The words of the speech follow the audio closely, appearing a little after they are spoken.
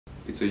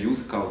it's a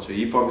youth culture.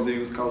 Hip-hop is a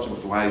youth culture,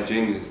 but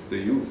YGen is the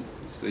youth.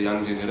 It's the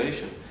young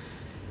generation.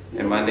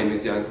 And my name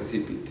is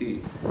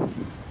YoungstaCPT.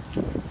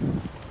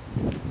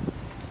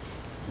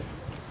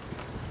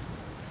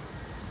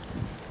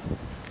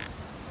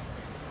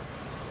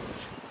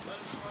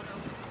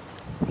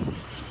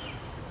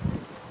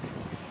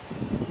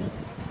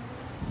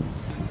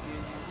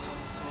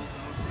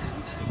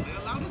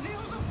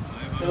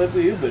 Show it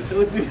to you, but show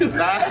it to you.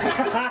 Nah,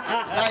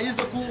 he's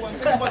the cool one.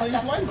 Think about it,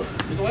 he's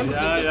one.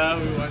 Yeah,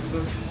 we want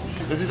them.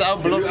 This is our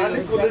blog.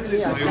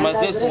 You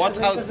must just watch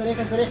out.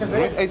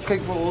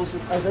 Uitkijk voor ons.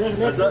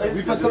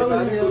 We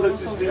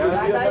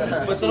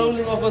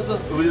patrolling officer.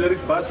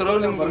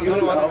 Patrolling.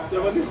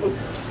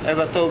 As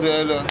I told you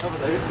earlier,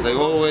 they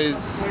always,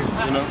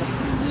 you know,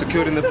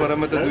 securing the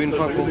perimeter, doing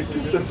fuck all.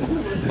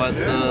 But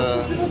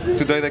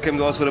today they came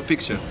to us for a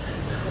picture.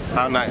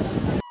 How nice.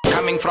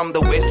 Coming from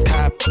the West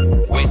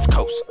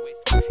Coast.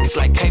 It's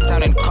like Cape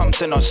Town and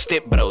Compton or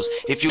Step Bros.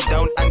 If you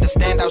don't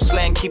understand our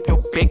slang, keep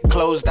your big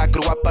closed. I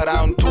grew up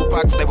around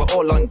Tupacs, they were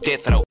all on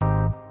death row.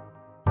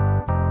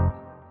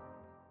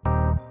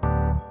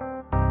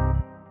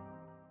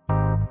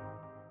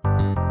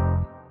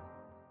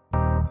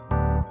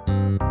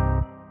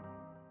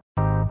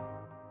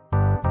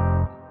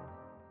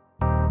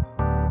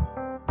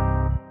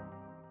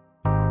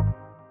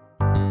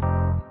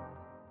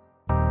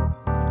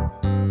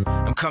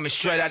 Coming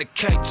straight out of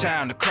Cape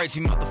Town, the crazy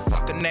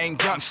motherfucker named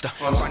Youngsta.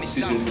 The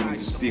decision for me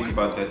to speak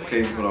about that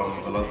came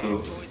from a lot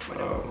of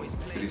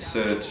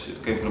research.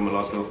 It came from a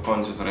lot of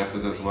conscious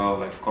rappers as well,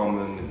 like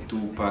Common and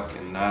Tupac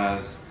and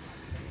Nas.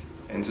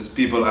 And just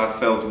people I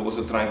felt were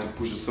also trying to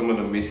push a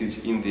similar message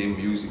in their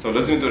music. So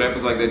listening to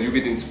rappers like that, you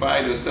get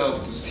inspired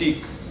yourself to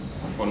seek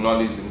for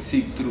knowledge and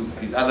seek truth.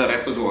 These other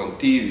rappers were on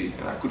TV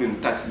and I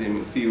couldn't touch them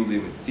and feel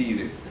them and see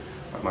them.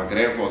 But my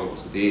grandfather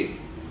was there,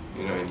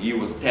 you know, and he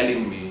was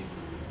telling me,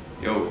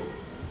 yo,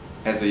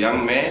 as a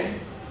young man,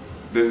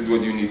 this is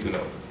what you need to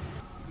know.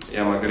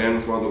 Yeah, my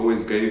grandfather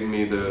always gave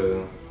me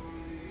the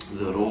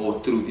raw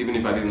truth, even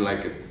if I didn't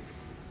like it,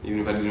 even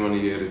if I didn't want to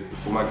hear it.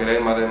 For my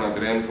grandmother and my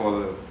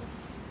grandfather,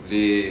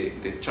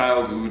 their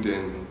childhood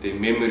and their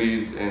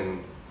memories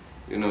and,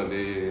 you know,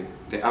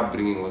 their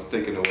upbringing was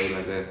taken away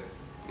like that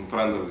in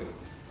front of them.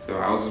 So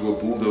houses were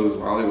bulldozed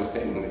while they were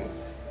standing there.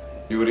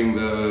 During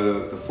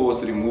the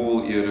forced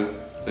removal era,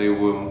 they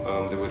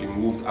were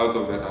removed out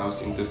of that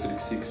house in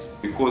District 6.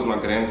 Because my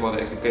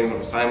grandfather actually came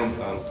from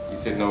Simonstown, he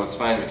said, no, it's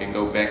fine, we can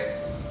go back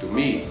to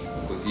me,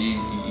 because he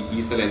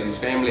still has his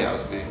family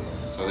house there,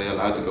 so they're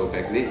allowed to go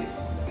back there.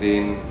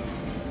 Then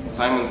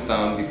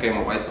Simonstown became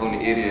a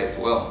white-only area as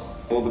well.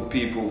 All the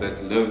people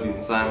that lived in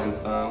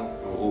Simonstown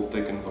were all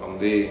taken from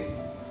there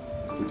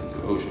and put into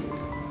the ocean.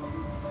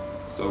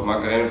 So my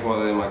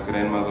grandfather and my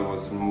grandmother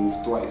was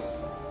removed twice.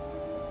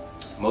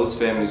 Most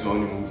families were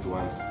only moved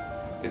once.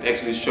 It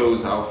actually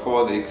shows how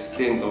far the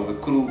extent of the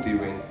cruelty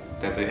went,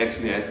 that they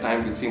actually had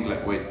time to think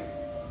like, wait,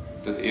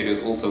 this area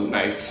is also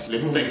nice,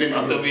 let's take them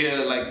out of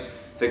here. Like,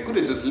 they could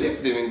have just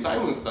left them in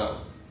Simonstown.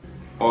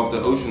 After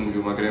Ocean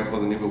View, my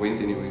grandfather never went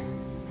anywhere.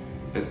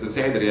 That's the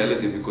sad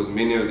reality, because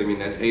many of them in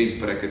that age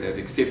bracket have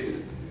accepted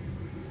it.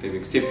 They've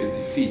accepted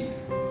defeat.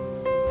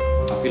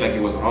 I feel like he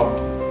was robbed.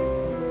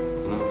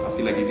 You know? I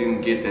feel like he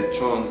didn't get that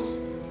chance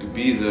to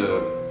be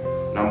the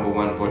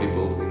 #1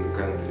 bodybuilder in the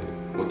country,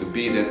 or to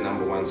be that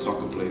 #1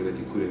 soccer player that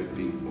he could have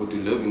been, or to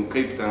live in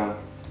Cape Town,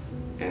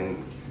 and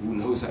who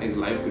knows how his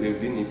life could have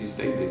been if he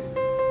stayed there.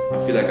 I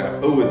feel like I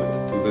owe it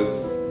to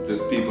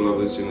this people of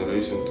this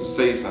generation to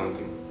say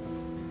something.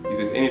 If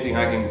there's anything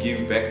I can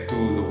give back to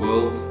the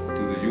world,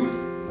 to the youth,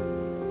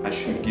 I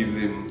should give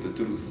them the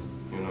truth,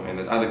 you know, and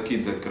that other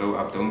kids that grow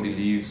up don't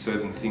believe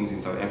certain things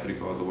in South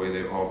Africa are the way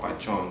they are by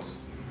chance.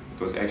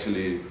 It was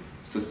actually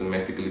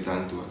systematically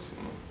done to us,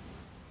 you know.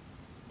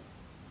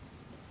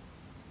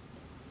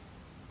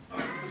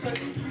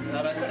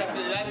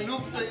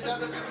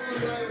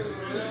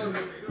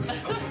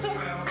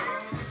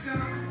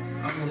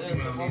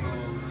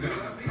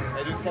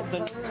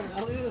 Captain.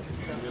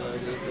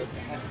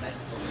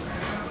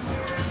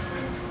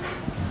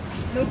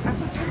 Look, I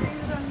put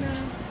things on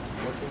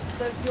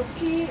your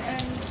key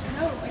and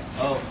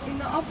in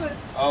the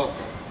office. Oh. Oh,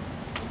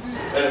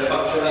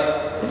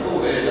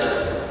 very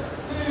nice.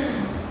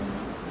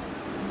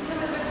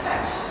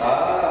 Ah.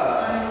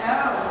 I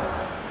know.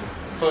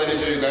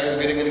 Furniture, you guys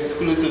are getting an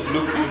exclusive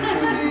look into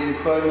the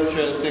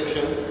furniture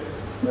section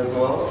as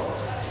well.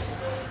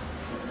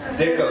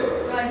 Deco.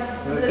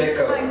 This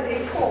is like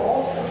decor.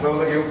 Smells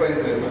like you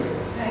painted it, no?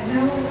 I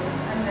know,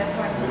 and that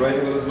one. You're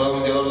waiting for this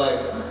moment your whole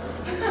life.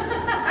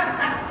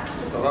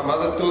 So my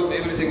mother taught me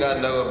everything I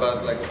know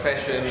about like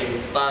fashion and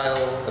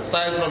style.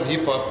 Aside from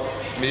hip hop,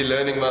 me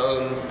learning my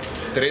own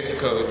dress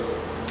code.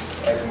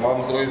 Like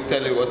moms always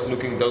tell you what's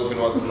looking dope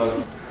and what's not.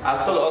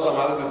 I still ask my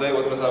mother today,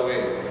 what must I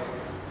wear?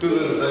 To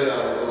this day, I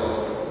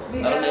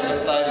don't have a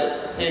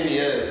stylist. 10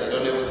 years, I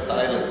don't have a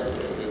stylist.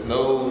 There's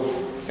no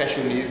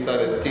fashionista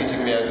that's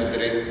teaching me how to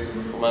dress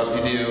for my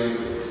videos,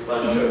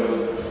 my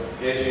shows.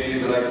 Yeah, she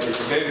is like, she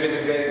gave me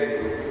the game.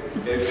 She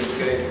gave me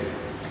the game.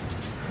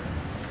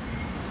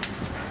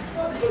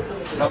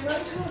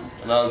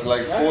 And I was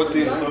like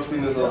 14,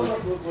 15 years old. I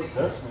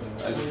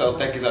just sell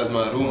takis out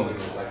my room.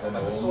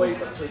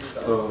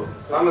 So,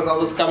 sometimes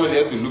I'll just come in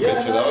here to look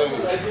at shit.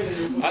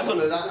 I just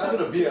want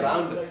to be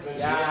around it.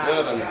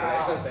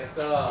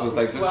 It was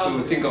like just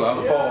to think of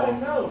how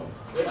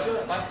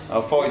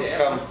far it's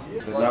come.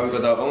 Because now we've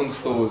got our own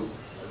stores.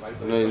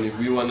 You know, and if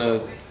we want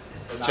to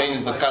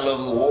change the color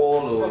of the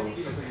wall or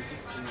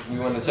we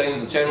want to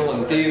change the channel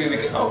on TV, we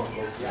can. Oh,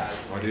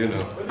 what do you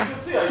know?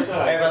 As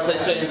I say,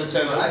 change the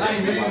channel. I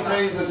didn't mean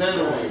change the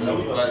channel, you know,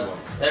 but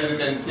as you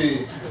can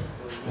see,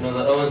 you know,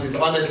 the Owens is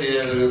on it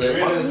here.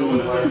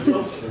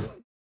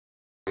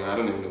 I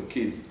don't even know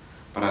kids,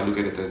 but I look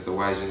at it as the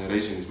Y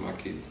generation is my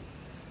kids.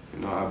 You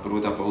know, I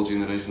brought up a whole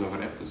generation of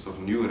rappers, of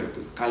new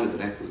rappers, colored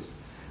rappers,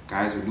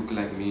 guys who look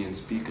like me and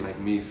speak like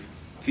me,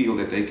 feel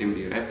that they can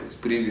be rappers.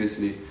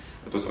 Previously,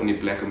 it was only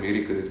Black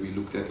America that we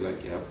looked at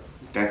like, yeah,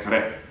 that's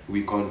rap.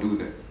 We can't do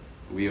that.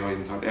 We are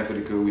in South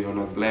Africa, we are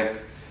not black.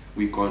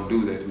 We can't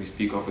do that. We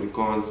speak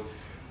Afrikaans,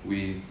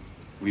 we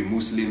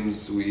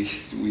Muslims, we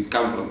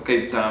come from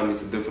Cape Town,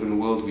 it's a different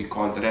world, we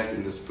can't rap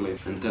in this place.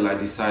 Until I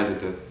decided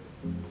that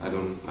I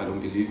don't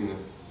believe in it.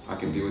 I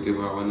can be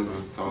whatever I want to be.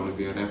 If I want to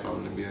be a rapper, I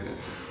want to be a rapper.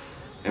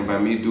 And by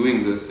me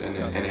doing this and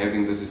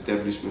having this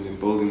establishment and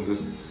building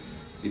this,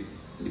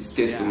 it's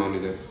testimony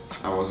that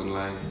I wasn't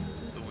lying.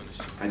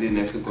 I didn't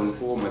have to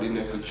conform, I didn't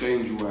have to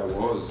change who I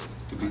was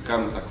to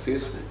become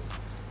successful.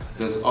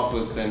 This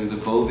office and the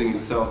building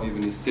itself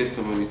even is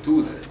testimony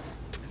to that.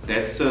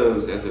 That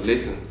serves as a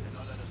lesson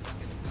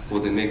for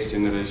the next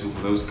generation,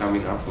 for those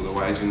coming up, for the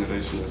Y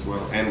generation as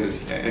well, and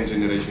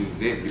Generation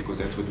Z, because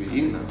that's what we're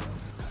in now.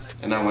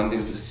 And I want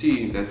them to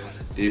see that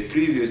their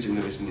previous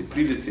generation, their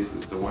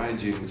predecessors, the Y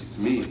gen, which is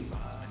me,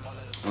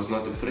 I was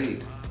not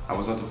afraid. I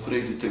was not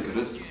afraid to take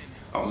risks.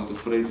 I was not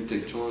afraid to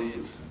take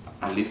chances.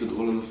 I left it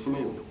all on the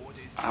floor.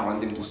 I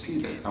want them to see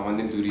that. I want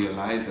them to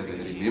realize that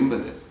and remember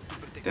that.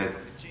 That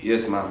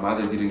yes, my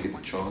mother didn't get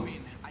the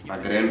chance. My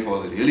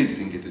grandfather really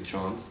didn't get the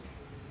chance.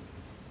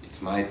 It's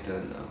my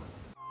turn now.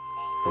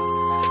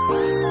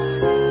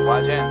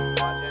 Watching.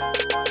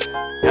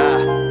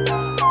 Yeah.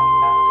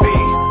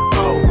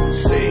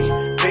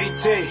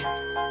 VOCPT.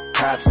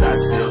 Cops not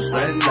still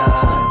spreading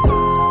love.